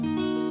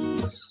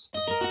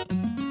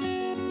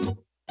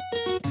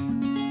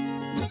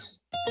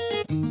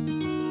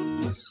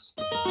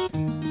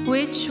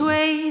Which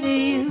way do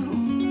you,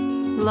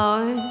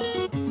 Lord?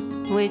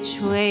 Which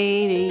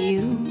way do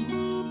you?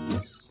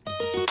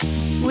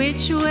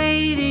 Which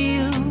way do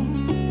you,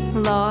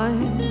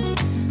 Lord?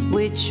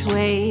 Which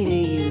way do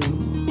you?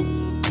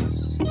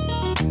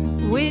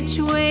 Which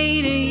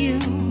way do you,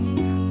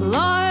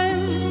 Lord?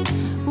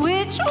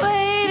 Which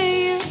way do you?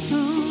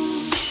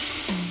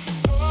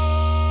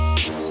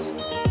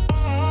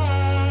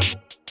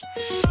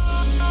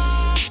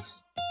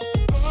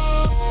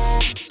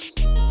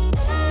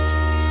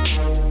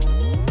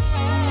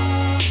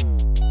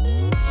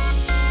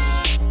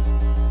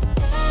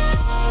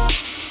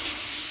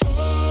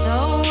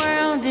 The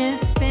world is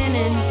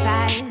spinning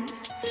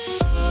fast,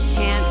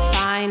 can't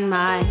find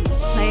my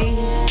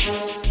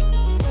place.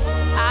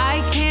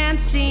 I can't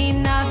see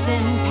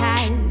nothing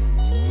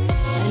past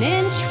an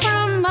inch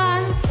from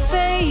my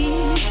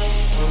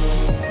face.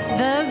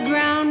 The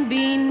ground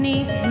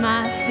beneath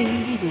my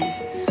feet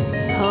is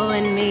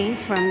pulling me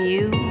from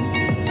you.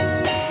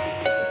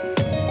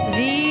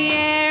 The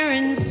air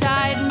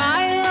inside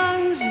my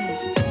lungs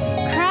is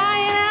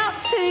crying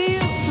out to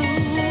you.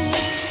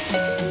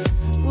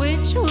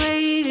 Which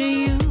way do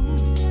you,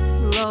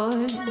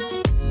 Lord?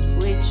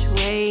 Which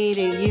way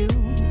do you?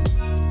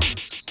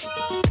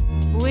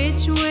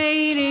 Which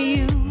way do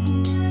you,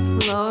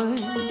 Lord?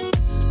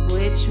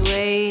 Which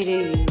way do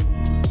you?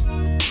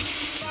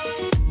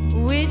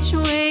 Which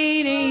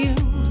way do you,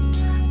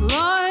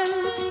 Lord?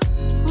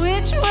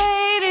 Which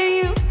way do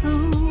you?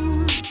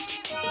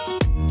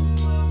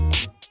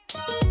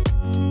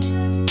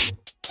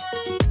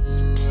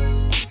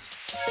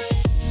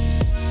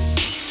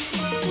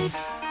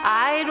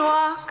 I'd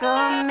walk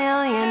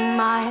 1,000,000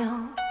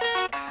 miles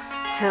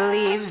to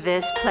leave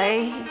this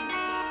place.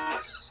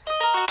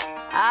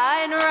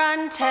 I'd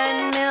run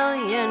 10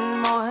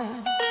 million more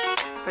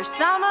for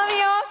some of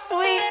your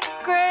sweet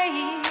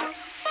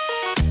grace.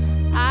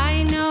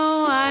 I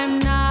know I'm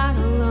not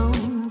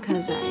alone,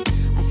 'cause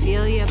I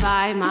feel you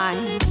by my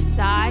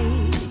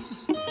side.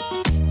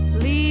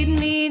 Lead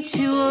me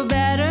to a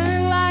better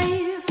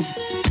life.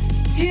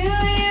 To you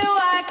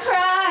I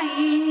cry.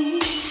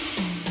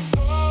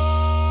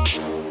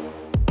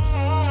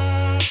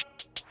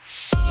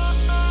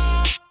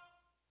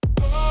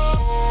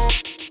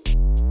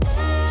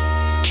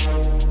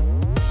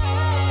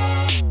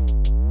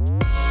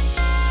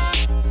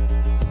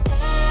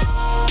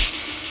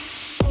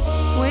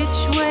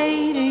 Which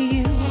way do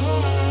you,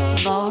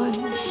 Lord?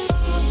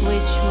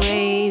 Which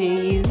way do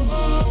you?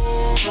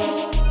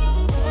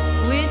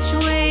 Which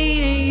way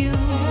do you,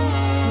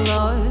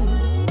 Lord?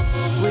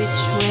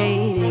 Which way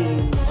do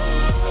you?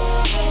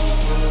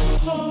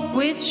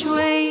 Which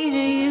way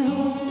do you,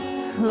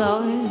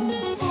 Lord?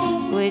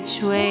 Which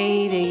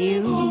way do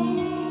you?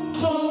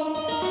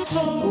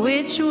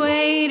 Which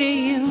way do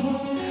you,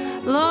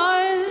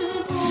 Lord?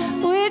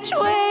 Which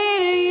way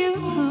do you?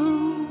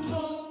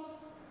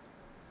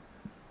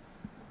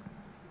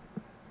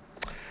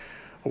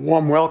 A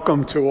warm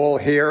welcome to all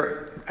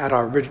here at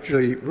our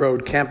Ridgely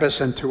Road campus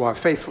and to our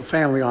faithful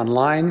family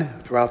online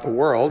throughout the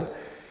world.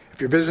 If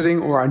you're visiting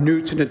or are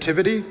new to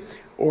Nativity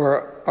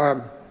or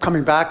are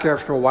coming back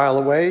after a while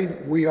away,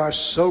 we are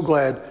so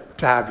glad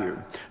to have you.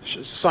 As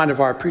a sign of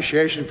our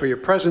appreciation for your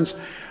presence,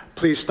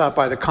 please stop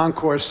by the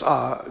concourse,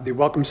 the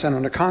Welcome Center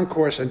on the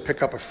concourse, and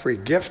pick up a free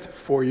gift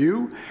for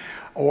you.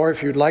 Or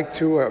if you'd like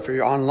to, or if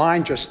you're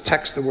online, just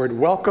text the word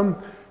welcome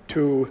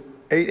to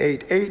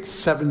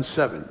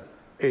 888-77.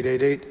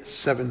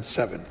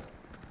 888-77.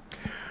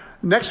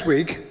 Next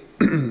week,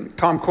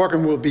 Tom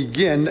Corcoran will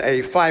begin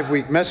a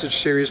 5-week message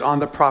series on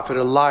the prophet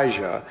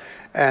Elijah,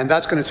 and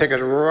that's going to take us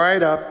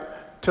right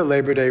up to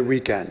Labor Day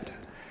weekend.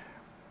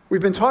 We've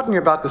been talking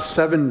about the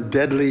 7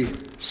 deadly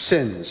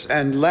sins,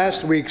 and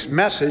last week's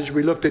message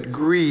we looked at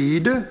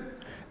greed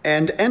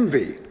and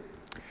envy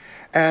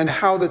and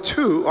how the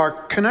two are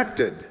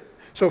connected.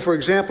 So for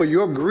example,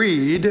 your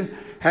greed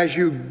has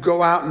you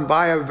go out and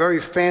buy a very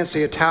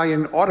fancy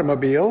Italian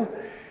automobile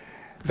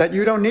that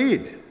you don't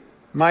need.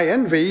 My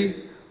envy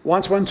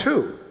wants one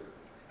too.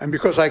 And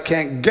because I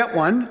can't get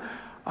one,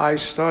 I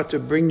start to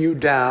bring you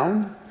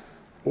down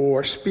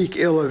or speak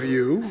ill of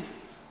you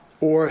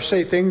or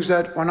say things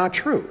that are not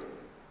true.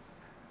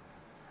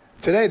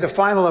 Today, the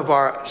final of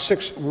our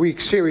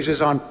 6-week series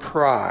is on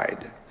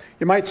pride.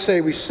 You might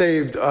say we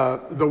saved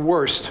the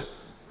worst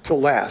to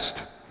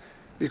last,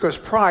 because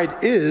pride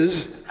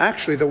is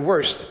actually the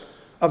worst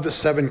of the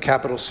 7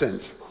 capital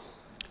sins.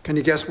 Can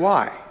you guess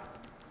why?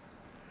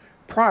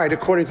 Pride,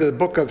 according to the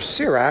book of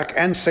Sirach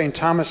and St.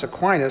 Thomas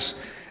Aquinas,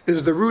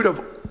 is the root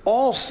of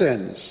all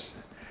sins.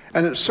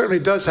 And it certainly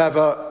does have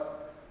a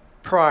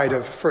pride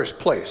of first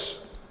place.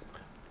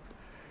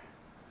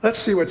 Let's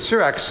see what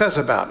Sirach says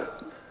about it.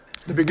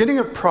 The beginning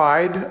of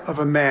pride of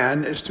a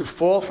man is to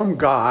fall from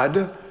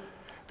God,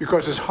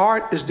 because his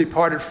heart is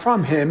departed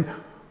from him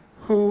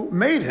who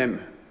made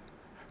him.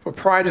 For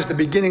pride is the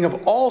beginning of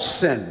all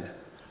sin.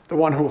 The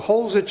one who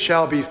holds it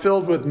shall be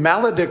filled with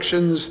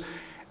maledictions,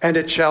 and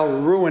it shall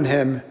ruin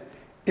him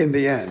in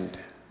the end.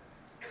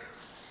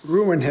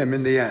 Ruin him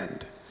in the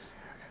end.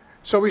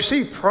 So we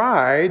see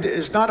pride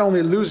is not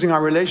only losing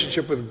our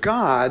relationship with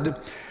God,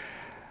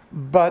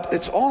 but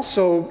it's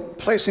also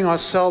placing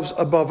ourselves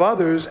above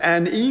others,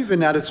 and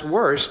even at its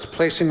worst,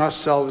 placing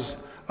ourselves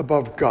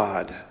above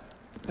God.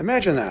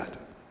 Imagine that.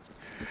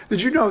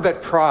 Did you know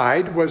that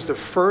pride was the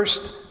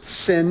first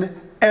sin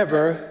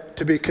ever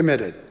to be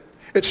committed?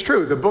 It's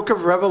true. The book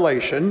of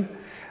Revelation,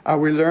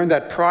 we learn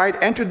that pride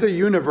entered the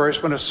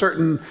universe when a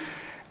certain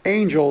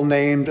angel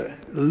named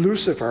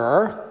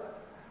Lucifer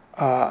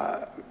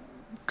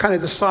kind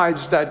of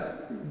decides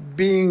that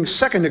being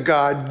second to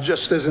God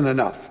just isn't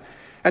enough.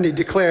 And he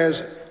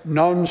declares,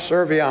 non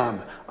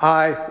serviam,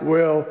 I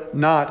will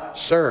not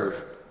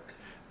serve.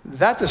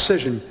 That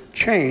decision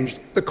changed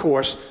the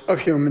course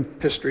of human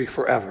history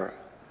forever.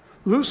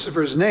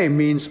 Lucifer's name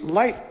means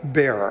light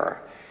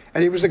bearer,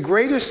 and he was the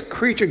greatest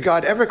creature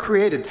God ever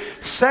created,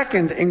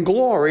 second in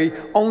glory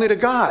only to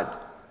God.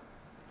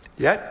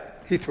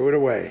 Yet he threw it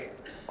away,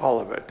 all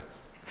of it.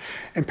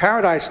 In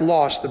Paradise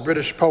Lost, the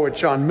British poet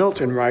John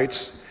Milton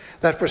writes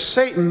that for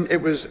Satan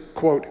it was,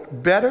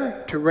 quote,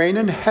 better to reign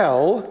in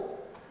hell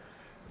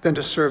than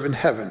to serve in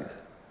heaven.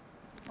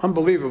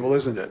 Unbelievable,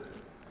 isn't it?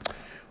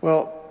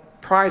 Well,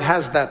 pride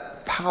has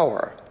that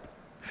power.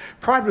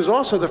 Pride was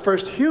also the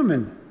first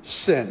human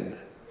sin.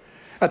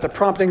 At the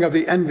prompting of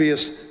the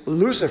envious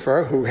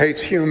Lucifer, who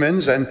hates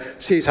humans and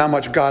sees how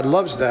much God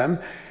loves them,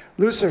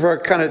 Lucifer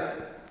kind of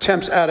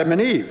tempts Adam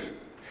and Eve.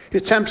 He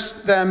tempts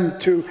them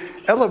to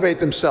elevate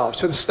themselves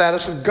to the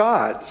status of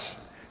gods,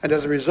 and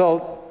as a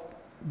result,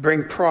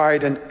 bring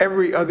pride and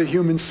every other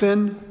human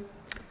sin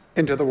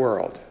into the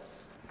world.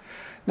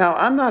 Now,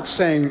 I'm not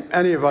saying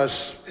any of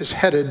us is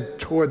headed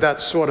toward that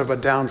sort of a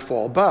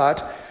downfall,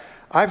 but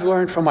I've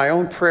learned from my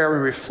own prayer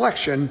and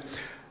reflection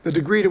the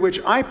degree to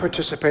which I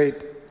participate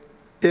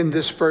in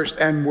this first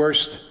and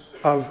worst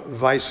of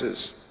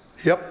vices.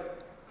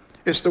 Yep.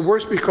 It's the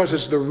worst because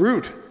it's the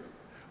root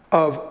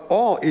of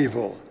all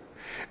evil.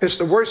 It's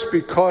the worst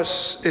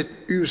because it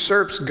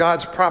usurps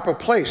God's proper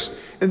place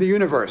in the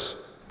universe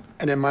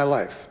and in my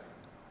life.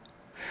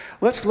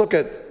 Let's look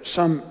at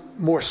some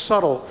more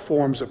subtle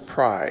forms of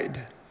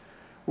pride,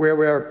 where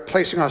we're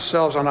placing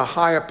ourselves on a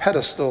higher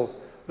pedestal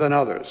than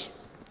others.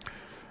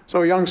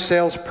 So a young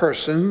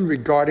salesperson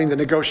regarding the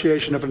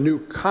negotiation of a new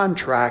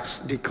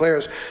contract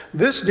declares,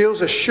 this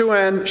deal's a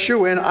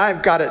shoe-in,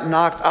 I've got it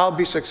knocked, I'll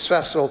be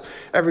successful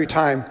every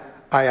time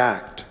I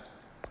act.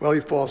 Well, he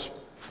falls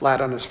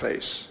flat on his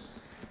face.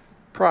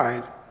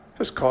 Pride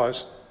has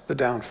caused the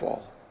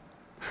downfall.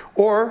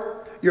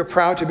 Or you're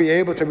proud to be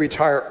able to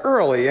retire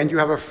early, and you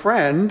have a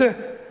friend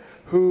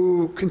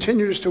who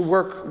continues to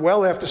work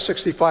well after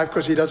 65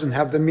 because he doesn't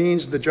have the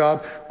means, the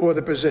job, or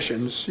the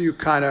positions. So you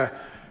kind of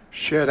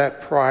share that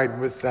pride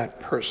with that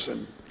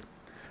person.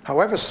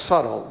 However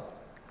subtle,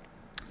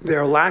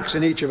 there lacks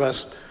in each of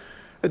us,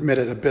 admit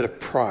it, a bit of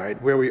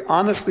pride, where we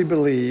honestly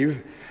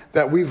believe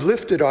that we've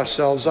lifted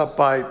ourselves up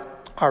by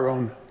our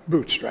own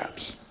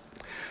bootstraps.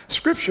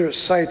 Scripture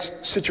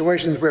cites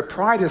situations where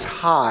pride is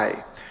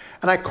high,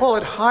 and I call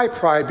it high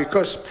pride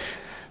because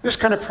this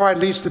kind of pride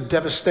leads to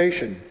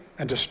devastation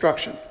and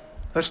destruction.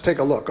 Let's take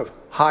a look of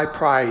high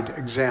pride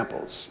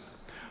examples.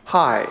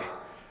 High.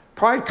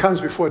 Pride comes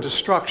before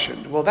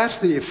destruction. Well, that's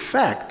the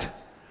effect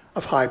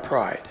of high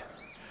pride.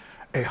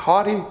 A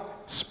haughty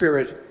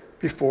spirit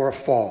before a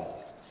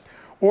fall.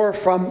 Or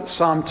from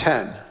Psalm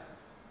 10.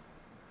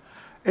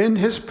 In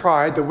his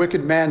pride, the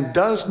wicked man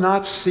does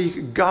not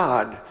seek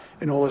God.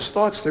 In all his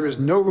thoughts, there is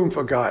no room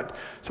for God.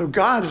 So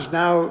God has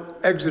now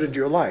exited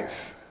your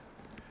life.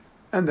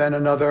 And then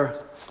another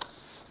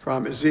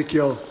from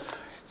Ezekiel.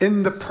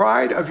 In the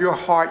pride of your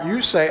heart,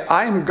 you say,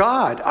 I am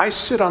God. I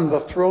sit on the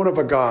throne of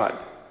a God.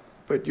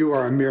 But you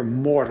are a mere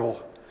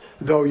mortal,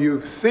 though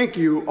you think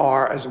you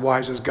are as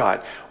wise as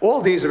God. All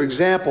these are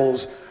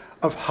examples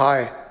of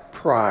high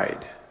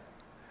pride.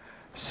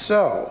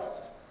 So,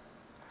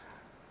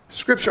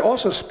 Scripture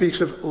also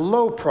speaks of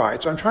low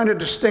pride. So I'm trying to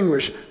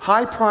distinguish.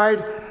 High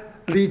pride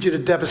leads you to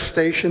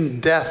devastation,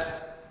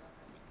 death,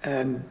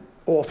 and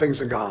all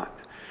things are gone.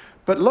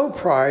 But low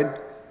pride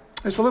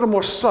is a little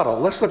more subtle.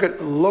 Let's look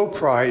at low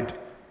pride,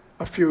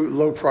 a few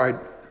low pride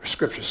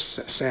scripture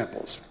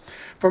samples.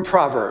 From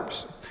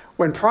Proverbs.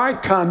 When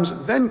pride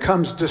comes, then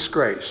comes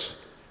disgrace.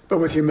 But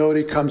with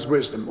humility comes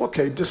wisdom.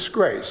 Okay,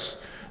 disgrace.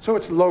 So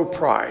it's low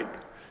pride.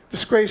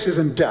 Disgrace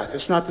isn't death.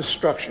 It's not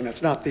destruction.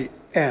 It's not the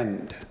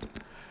end.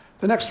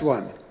 The next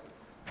one,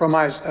 from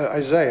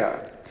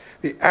Isaiah.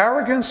 The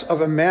arrogance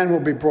of a man will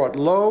be brought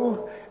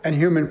low, and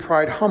human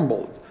pride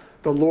humbled.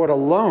 The Lord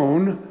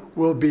alone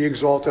will be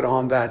exalted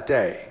on that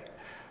day.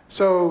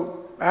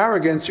 So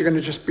arrogance, you're going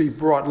to just be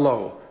brought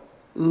low.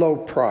 Low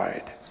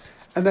pride.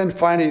 And then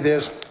finally,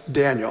 there's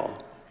Daniel.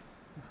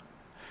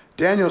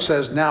 Daniel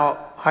says,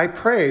 now I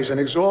praise and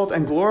exalt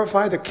and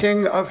glorify the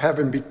King of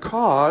heaven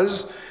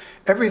because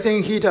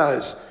everything he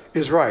does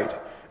is right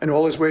and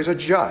all his ways are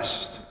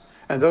just.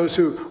 And those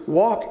who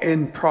walk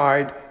in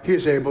pride, he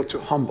is able to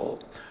humble.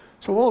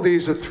 So all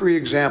these are three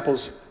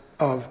examples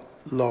of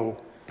low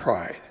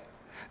pride.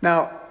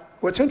 Now,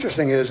 what's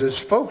interesting is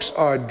folks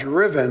are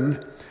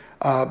driven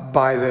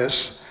by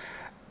this.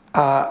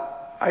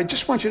 I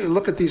just want you to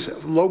look at these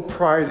low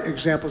pride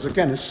examples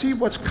again and see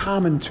what's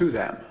common to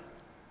them.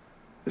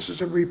 This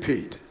is a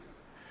repeat.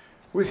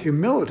 With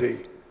humility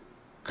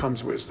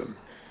comes wisdom.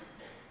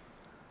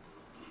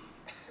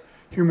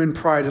 Human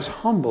pride is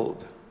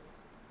humbled,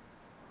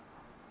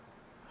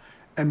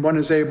 and one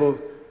is able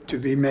to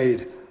be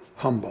made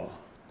humble.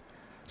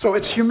 So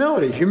it's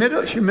humility.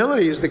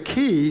 Humility is the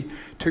key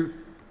to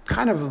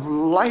kind of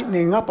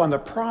lightening up on the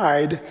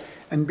pride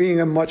and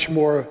being a much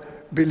more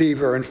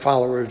believer and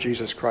follower of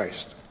Jesus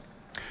Christ.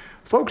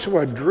 Folks who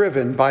are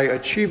driven by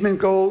achievement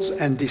goals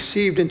and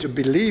deceived into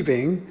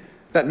believing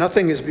that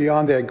nothing is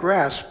beyond their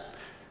grasp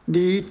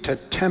need to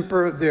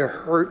temper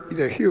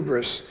their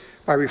hubris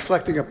by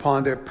reflecting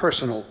upon their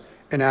personal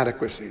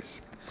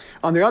inadequacies.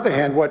 On the other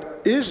hand,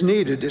 what is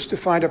needed is to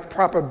find a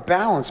proper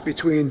balance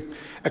between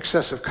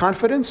excessive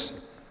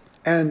confidence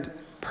and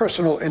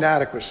personal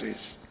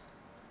inadequacies.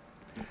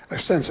 A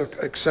sense of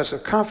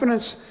excessive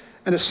confidence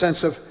and a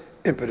sense of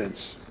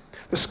impotence.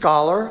 The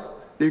scholar,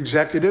 the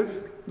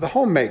executive, the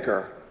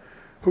homemaker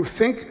who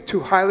think too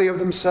highly of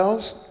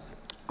themselves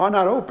are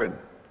not open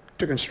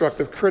to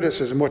constructive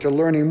criticism or to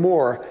learning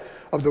more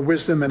of the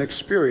wisdom and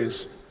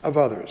experience of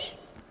others.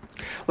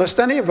 Lest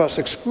any of us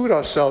exclude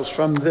ourselves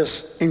from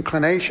this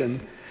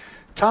inclination,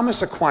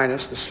 Thomas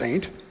Aquinas, the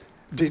saint,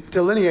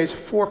 delineates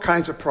 4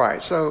 kinds of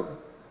pride. So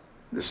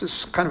this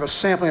is kind of a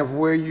sampling of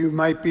where you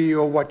might be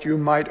or what you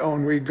might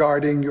own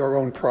regarding your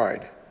own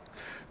pride.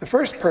 The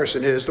first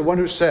person is the one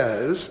who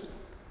says,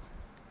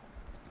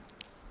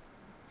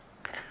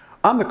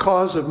 I'm the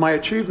cause of my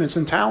achievements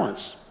and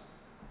talents.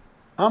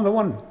 I'm the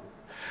one.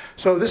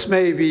 So this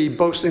may be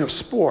boasting of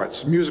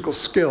sports, musical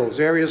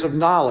skills, areas of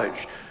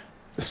knowledge,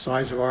 the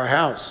size of our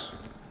house.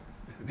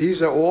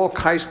 These are all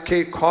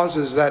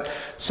causes that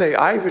say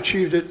I've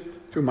achieved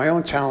it through my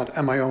own talent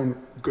and my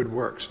own good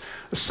works.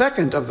 The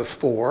second of the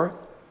 4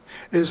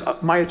 is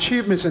my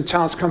achievements and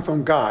talents come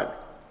from God.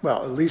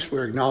 Well, at least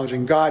we're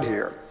acknowledging God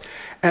here.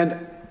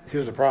 And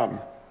here's the problem.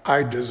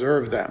 I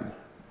deserve them.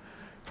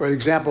 For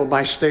example,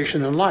 my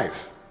station in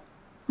life,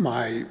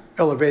 my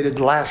elevated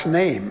last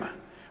name,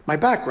 my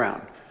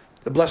background,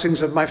 the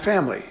blessings of my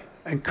family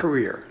and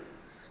career.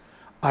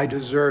 I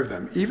deserve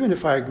them, even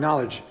if I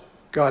acknowledge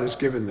God has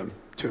given them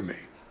to me.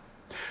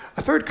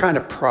 A third kind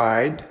of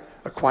pride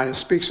Aquinas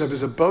speaks of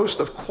is a boast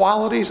of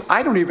qualities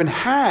I don't even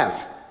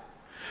have.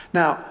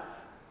 Now,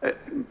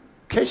 in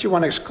case you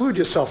want to exclude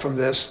yourself from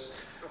this,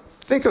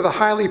 think of the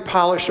highly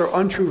polished or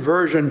untrue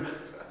version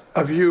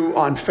of you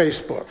on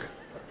Facebook.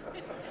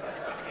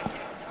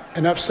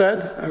 Enough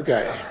said?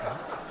 Okay.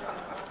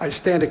 I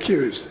stand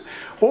accused.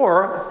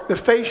 Or the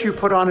face you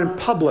put on in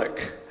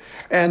public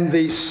and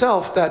the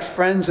self that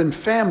friends and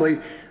family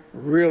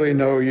really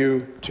know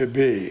you to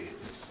be.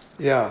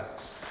 Yeah.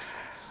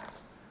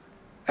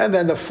 And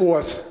then the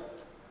fourth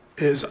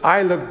is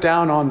I look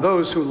down on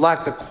those who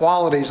lack the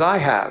qualities I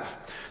have.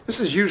 This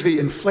is usually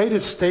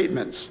inflated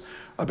statements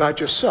about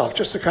yourself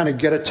just to kind of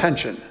get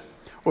attention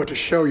or to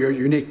show your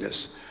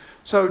uniqueness.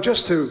 So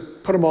just to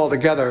put them all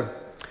together,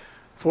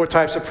 4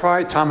 types of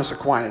pride, Thomas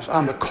Aquinas.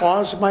 I'm the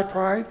cause of my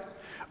pride.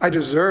 I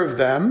deserve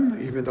them,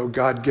 even though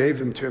God gave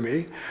them to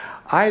me.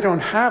 I don't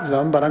have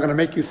them, but I'm going to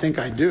make you think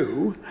I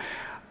do.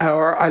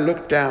 Or I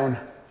look down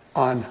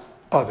on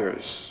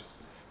others.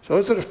 So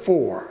those are the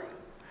 4.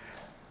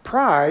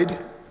 Pride,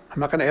 I'm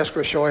not going to ask for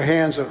a show of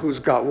hands of who's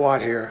got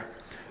what here,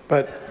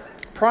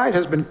 but pride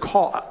has been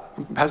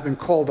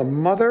called the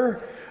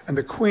mother and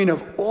the queen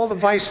of all the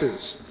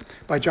vices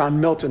by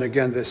John Milton,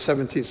 again, the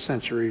 17th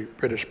century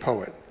British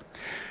poet.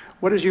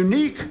 What is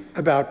unique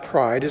about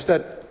pride is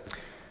that,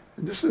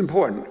 this is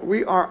important,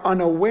 we are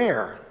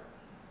unaware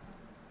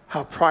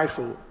how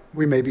prideful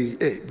we may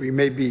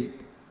be.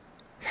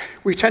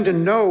 We tend to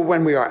know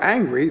when we are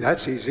angry,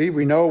 that's easy.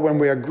 We know when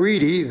we are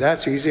greedy,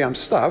 that's easy, I'm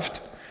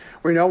stuffed.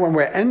 We know when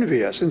we're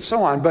envious and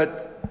so on,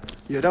 but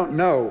you don't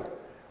know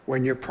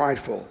when you're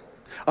prideful.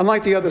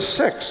 Unlike the other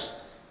 6,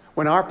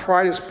 when our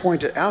pride is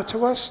pointed out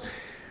to us,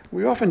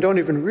 we often don't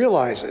even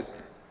realize it.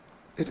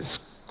 It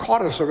has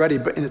caught us already,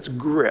 but in its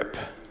grip.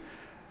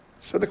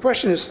 So the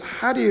question is,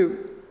 how do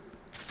you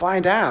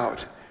find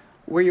out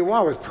where you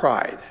are with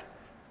pride?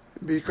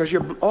 Because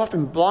you're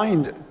often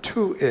blind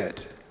to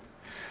it.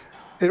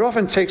 It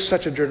often takes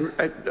such a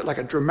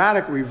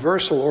dramatic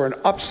reversal or an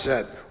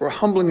upset or a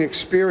humbling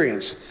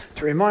experience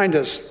to remind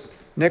us,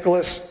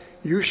 Nicholas,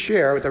 you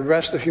share with the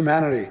rest of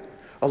humanity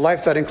a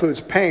life that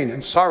includes pain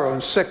and sorrow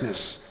and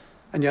sickness,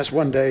 and yes,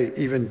 one day,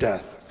 even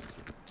death.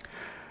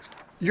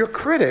 Your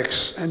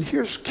critics, and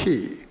here's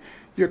key,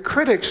 your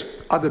critics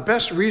are the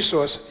best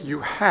resource you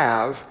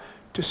have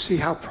to see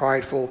how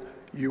prideful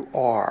you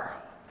are.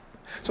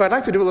 So I'd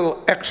like to do a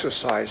little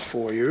exercise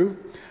for you.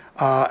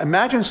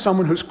 Imagine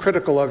someone who's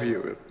critical of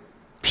you.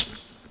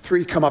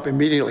 3 come up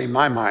immediately in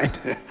my mind.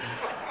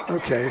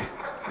 Okay.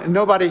 And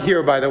nobody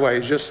here, by the way,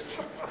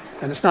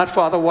 and it's not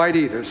Father White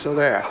either, so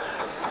there.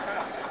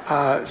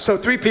 So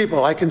 3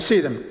 people, I can see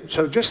them.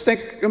 So just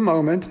think a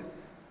moment.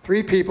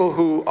 3 people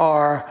who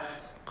are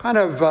kind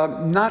of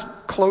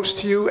not close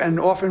to you and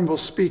often will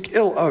speak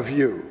ill of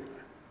you.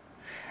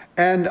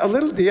 And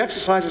the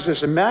exercise is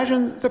this: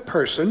 imagine the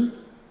person,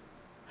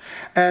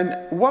 and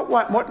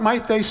what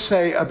might they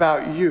say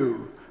about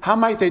you? How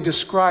might they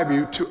describe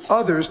you to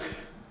others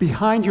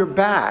behind your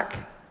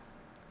back?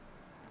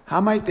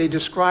 How might they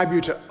describe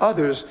you to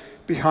others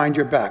behind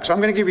your back? So I'm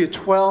going to give you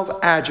 12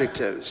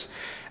 adjectives,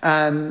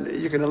 and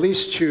you can at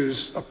least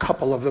choose a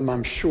couple of them,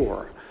 I'm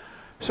sure.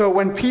 So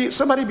when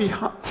somebody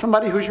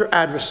who's your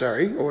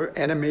adversary or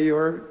enemy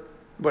or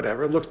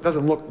whatever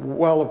doesn't look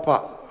well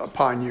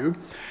upon you,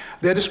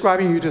 they're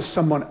describing you to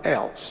someone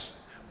else.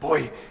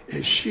 Boy,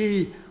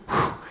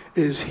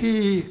 is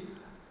he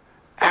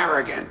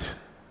arrogant?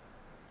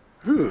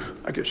 Ooh,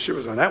 I get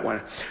shivers on that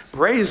one.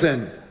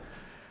 Brazen,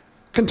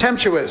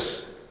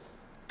 contemptuous,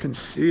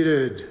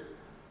 conceited.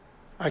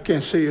 I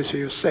can't see you, so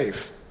you're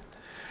safe.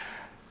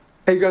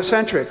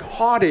 Egocentric,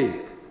 haughty,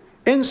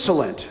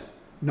 insolent,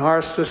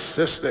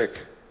 narcissistic,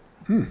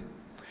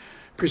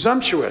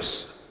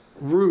 presumptuous,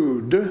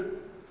 rude,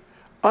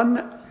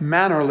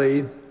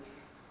 unmannerly,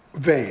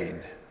 vain.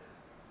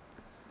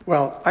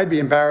 Well, I'd be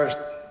embarrassed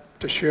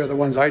to share the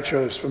ones I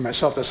chose for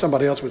myself that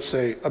somebody else would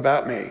say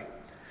about me.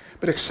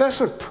 But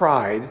excessive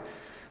pride,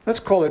 let's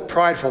call it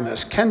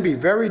pridefulness, can be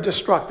very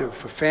destructive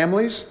for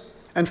families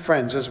and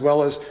friends as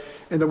well as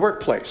in the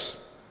workplace.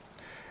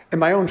 In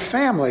my own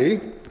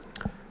family,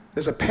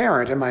 there's a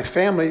parent in my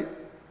family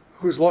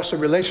who's lost a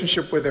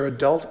relationship with their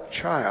adult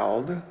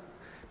child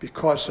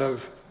because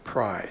of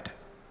pride.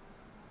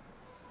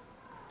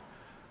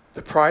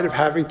 The pride of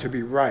having to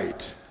be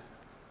right.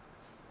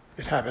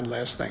 It happened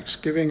last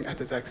Thanksgiving at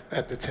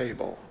the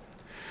table.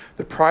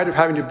 The pride of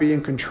having to be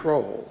in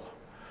control.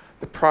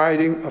 The pride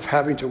of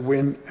having to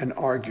win an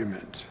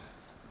argument.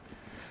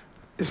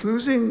 Is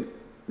losing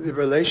the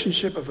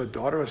relationship of a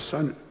daughter or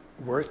son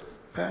worth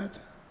that?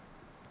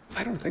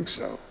 I don't think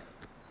so.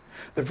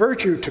 The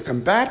virtue to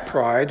combat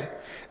pride,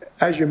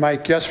 as you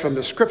might guess from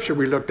the scripture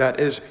we looked at,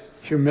 is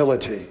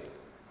humility.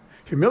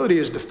 Humility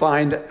is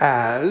defined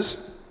as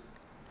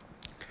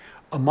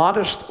a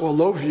modest or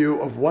low view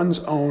of one's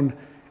own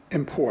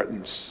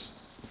importance.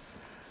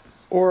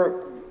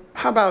 Or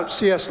how about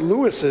C.S.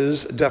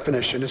 Lewis's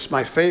definition? It's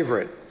my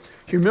favorite.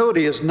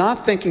 Humility is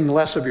not thinking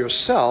less of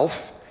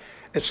yourself,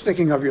 it's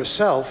thinking of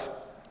yourself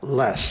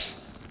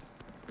less.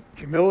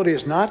 Humility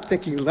is not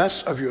thinking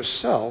less of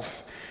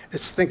yourself,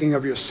 it's thinking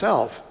of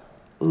yourself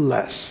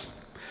less.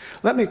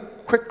 Let me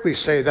quickly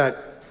say that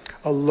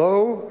a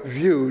low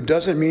view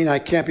doesn't mean I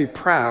can't be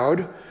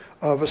proud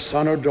of a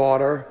son or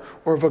daughter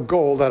or of a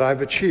goal that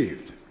I've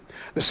achieved.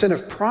 The sin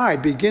of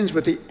pride begins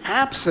with the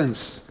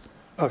absence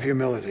of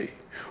humility.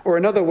 Or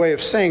another way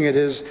of saying it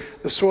is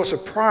the source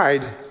of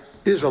pride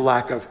is a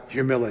lack of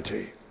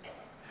humility.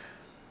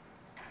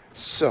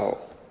 So,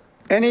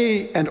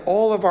 any and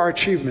all of our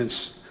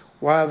achievements,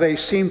 while they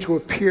seem to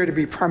appear to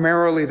be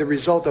primarily the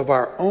result of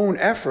our own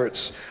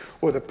efforts,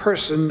 or the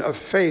person of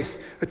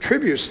faith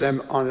attributes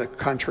them, on the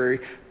contrary,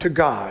 to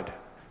God,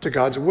 to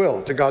God's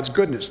will, to God's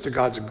goodness, to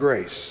God's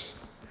grace.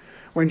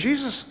 When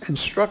Jesus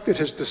instructed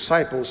his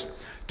disciples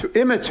to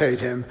imitate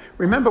him,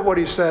 remember what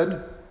he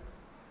said?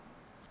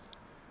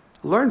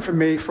 Learn from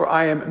me, for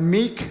I am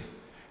meek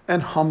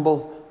and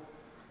humble,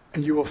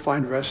 and you will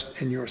find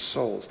rest in your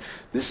souls.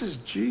 This is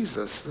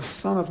Jesus, the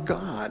Son of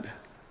God,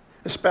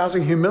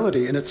 espousing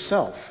humility in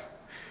itself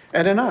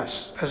and in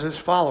us as his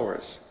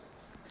followers.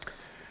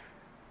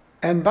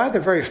 And by the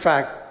very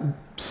fact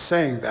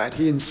saying that,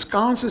 he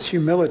ensconces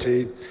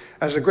humility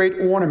as a great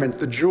ornament,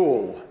 the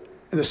jewel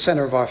in the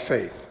center of our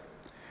faith.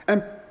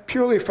 And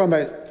purely from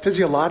a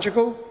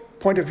physiological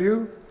point of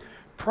view,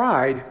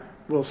 pride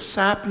will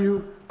sap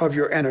you of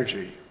your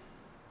energy.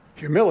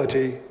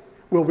 Humility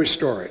will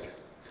restore it.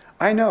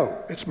 I know,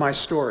 it's my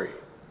story.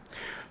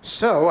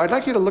 So I'd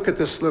like you to look at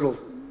this little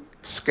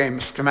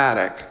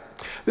schematic.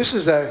 This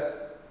is a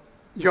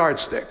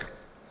yardstick.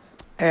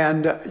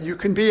 And you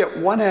can be at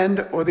one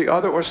end or the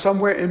other or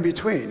somewhere in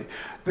between.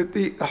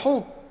 The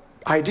whole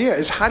idea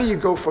is, how do you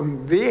go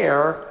from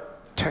there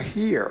to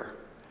here?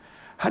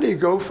 How do you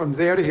go from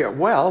there to here?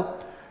 Well,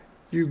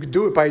 you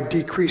do it by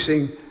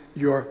decreasing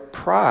your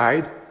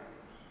pride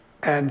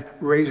and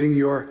raising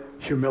your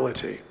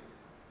humility.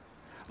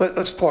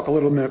 Let's talk a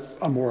little bit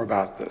more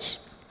about this.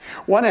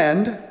 One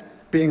end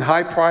being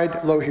high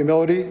pride, low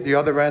humility. The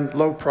other end,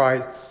 low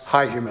pride,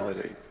 high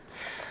humility.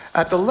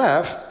 At the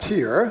left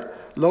here,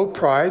 low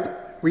pride,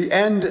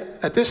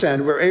 at this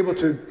end, we're able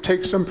to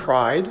take some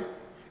pride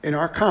in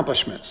our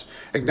accomplishments,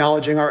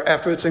 acknowledging our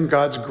efforts in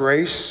God's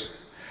grace,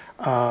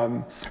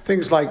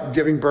 things like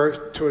giving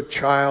birth to a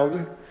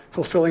child,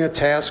 fulfilling a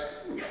task,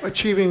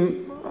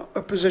 achieving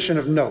a position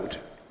of note.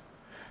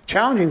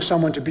 Challenging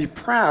someone to be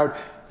proud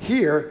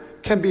here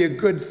can be a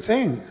good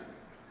thing.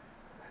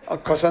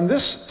 Of course, on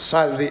this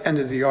side of the end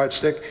of the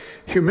yardstick,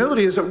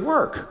 humility is at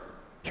work.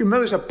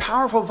 Humility is a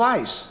powerful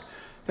vice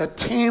that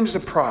tames the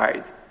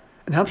pride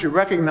and helps you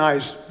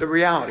recognize the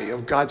reality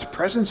of God's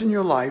presence in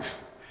your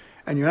life,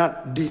 and you're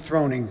not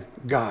dethroning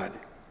God.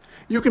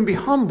 You can be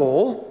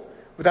humble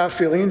without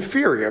feeling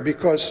inferior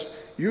because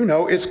you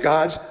know it's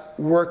God's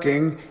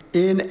working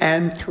in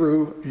and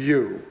through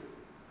you.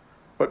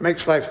 What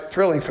makes life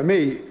thrilling for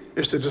me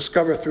is to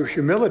discover through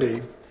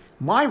humility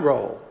my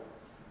role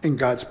in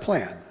God's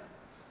plan.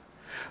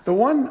 The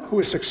one who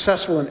is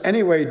successful in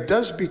any way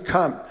does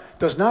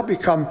not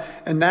become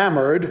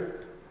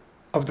enamored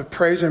of the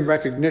praise and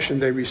recognition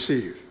they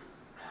receive.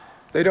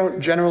 They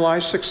don't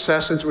generalize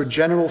success into a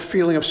general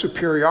feeling of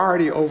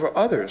superiority over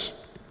others.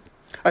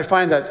 I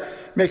find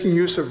that making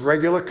use of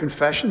regular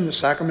confession, the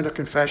sacrament of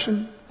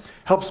confession,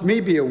 helps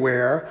me be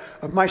aware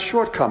of my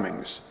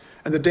shortcomings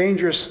and the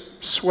dangerous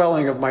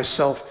swelling of my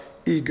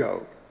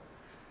self-ego.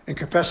 In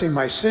confessing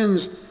my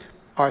sins,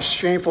 our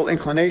shameful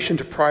inclination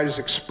to pride is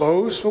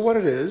exposed for what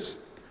it is,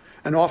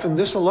 and often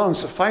this alone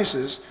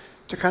suffices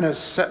to kind of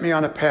set me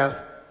on a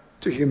path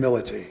to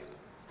humility.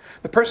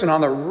 The person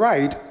on the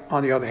right,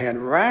 on the other hand,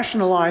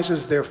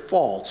 rationalizes their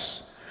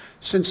faults,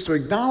 since to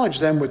acknowledge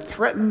them would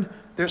threaten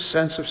their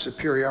sense of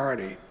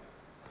superiority.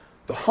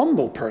 The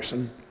humble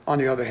person, on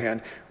the other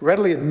hand,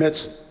 readily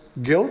admits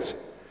guilt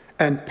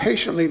and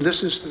patiently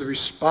listens to the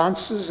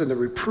responses and the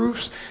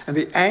reproofs and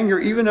the anger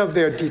even of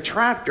their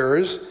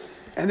detractors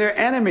and their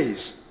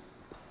enemies.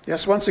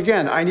 Yes, once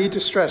again, I need to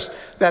stress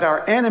that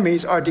our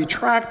enemies, our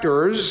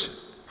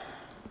detractors,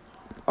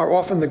 are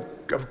often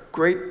of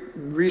great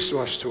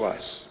resource to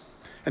us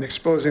in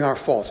exposing our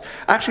faults.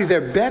 Actually,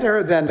 they're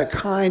better than the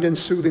kind and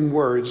soothing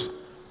words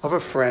of a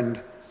friend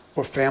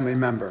or family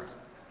member.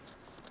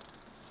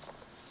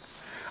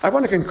 I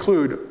want to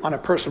conclude on a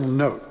personal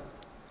note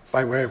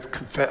by way of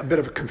a bit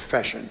of a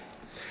confession.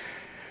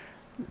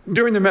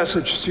 During the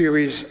message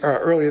series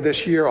earlier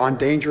this year on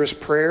dangerous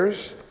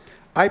prayers,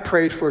 I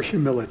prayed for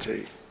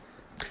humility.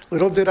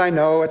 Little did I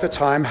know at the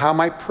time how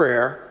my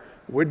prayer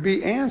would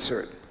be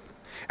answered.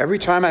 Every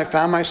time I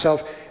found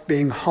myself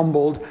being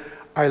humbled,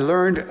 I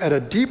learned at a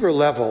deeper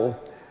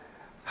level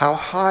how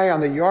high on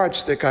the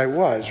yardstick I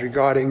was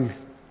regarding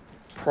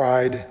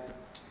pride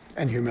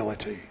and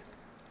humility.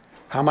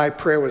 How my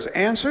prayer was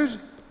answered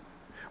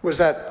was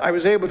that I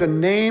was able to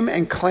name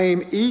and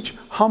claim each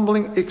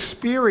humbling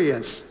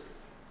experience,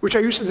 which I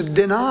used to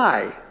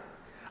deny.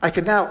 I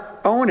could now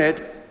own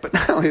it, but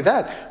not only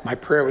that, my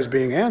prayer was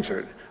being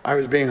answered. I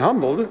was being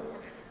humbled,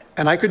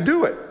 and I could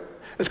do it.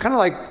 It's kind of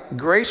like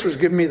grace was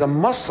giving me the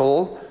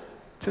muscle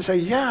to say,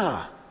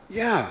 yeah,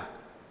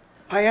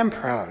 I am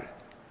proud.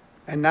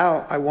 And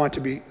now I want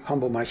to be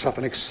humble myself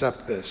and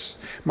accept this.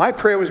 My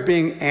prayer was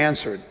being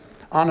answered,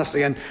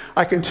 honestly, and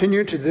I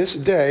continue to this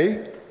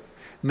day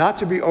not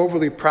to be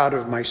overly proud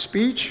of my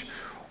speech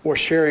or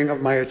sharing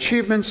of my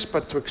achievements,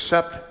 but to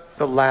accept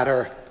the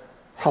latter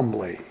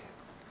humbly.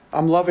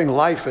 I'm loving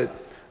life at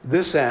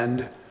this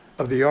end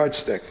of the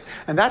yardstick.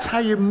 And that's how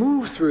you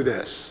move through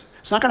this.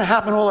 It's not going to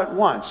happen all at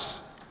once.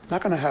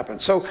 Not going to happen.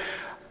 So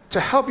to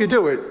help you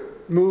do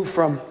it, move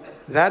from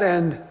that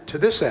end to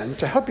this end.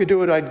 To help you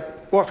do it, I'd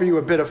offer you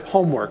a bit of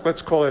homework.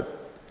 Let's call it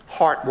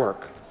heart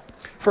work.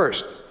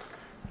 First,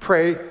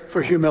 pray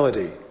for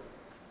humility.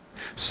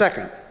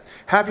 Second,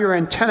 have your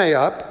antennae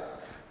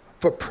up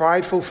for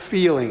prideful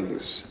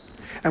feelings.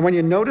 And when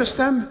you notice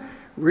them,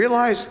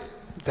 realize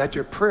that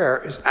your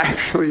prayer is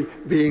actually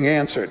being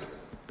answered.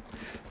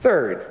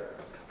 Third,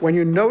 when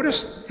you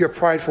notice your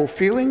prideful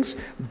feelings,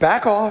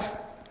 back off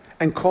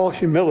and call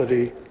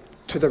humility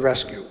to the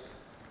rescue.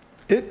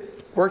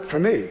 It worked for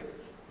me.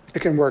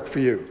 It can work for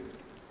you.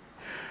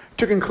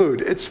 To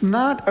conclude, it's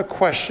not a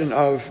question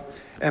of,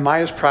 am I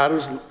as proud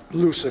as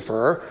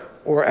Lucifer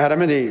or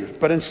Adam and Eve,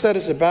 but instead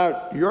it's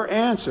about your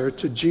answer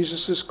to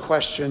Jesus'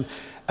 question,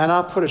 and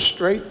I'll put it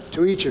straight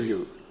to each of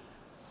you.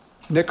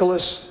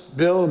 Nicholas,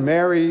 Bill,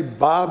 Mary,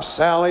 Bob,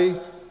 Sally,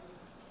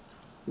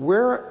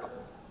 where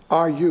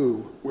are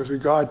you with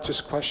regard to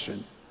this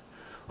question?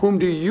 Whom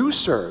do you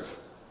serve?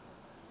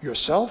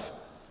 Yourself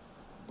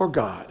or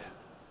God?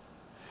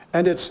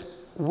 And it's,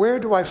 where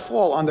do I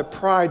fall on the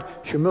pride,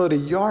 humility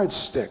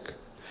yardstick?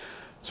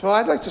 So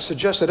I'd like to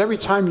suggest that every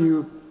time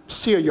you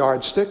see a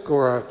yardstick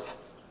or a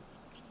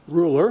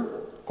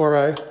ruler or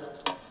a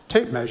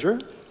tape measure,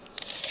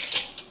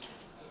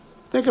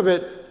 think of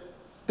it,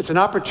 it's an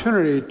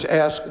opportunity to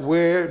ask,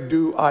 where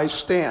do I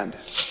stand?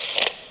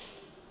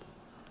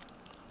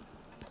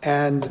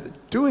 And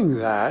doing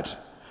that,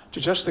 to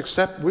just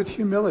accept with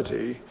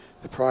humility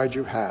the pride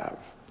you have.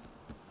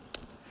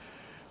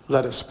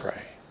 Let us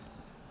pray.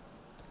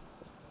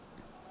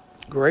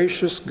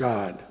 Gracious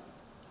God,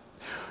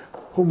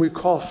 whom we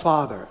call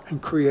Father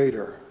and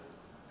Creator,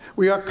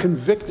 we are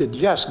convicted,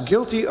 yes,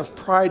 guilty of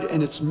pride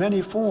in its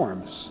many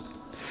forms.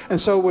 And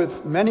so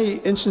with many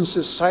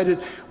instances cited,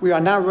 we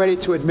are now ready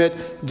to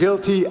admit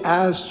guilty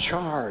as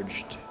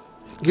charged.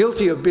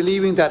 Guilty of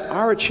believing that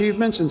our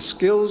achievements and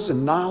skills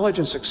and knowledge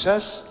and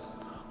success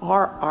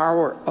are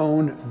our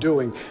own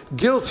doing.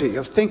 Guilty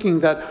of thinking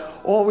that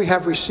all we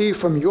have received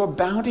from your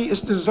bounty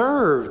is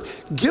deserved.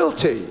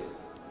 Guilty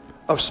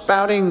of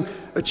spouting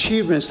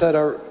achievements that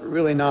are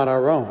really not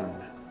our own.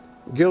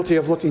 Guilty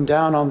of looking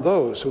down on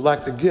those who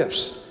lack the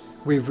gifts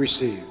we've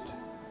received.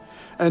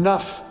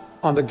 Enough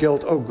on the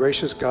guilt, oh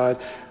gracious God,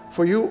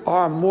 for you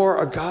are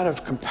more a God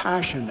of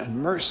compassion and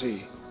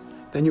mercy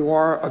then you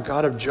are a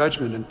God of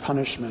judgment and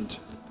punishment.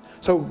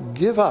 So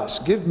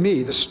give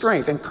me the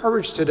strength and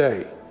courage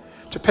today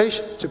to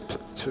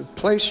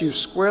place you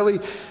squarely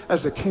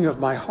as the King of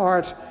my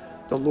heart,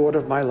 the Lord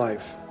of my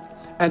life,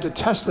 and to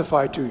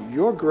testify to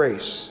your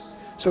grace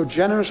so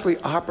generously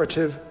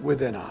operative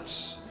within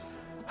us.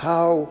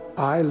 How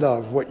I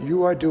love what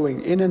you are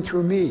doing in and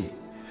through me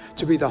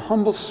to be the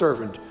humble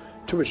servant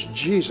to which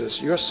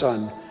Jesus, your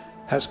Son,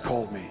 has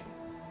called me.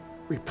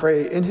 We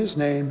pray in his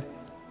name,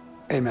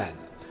 amen.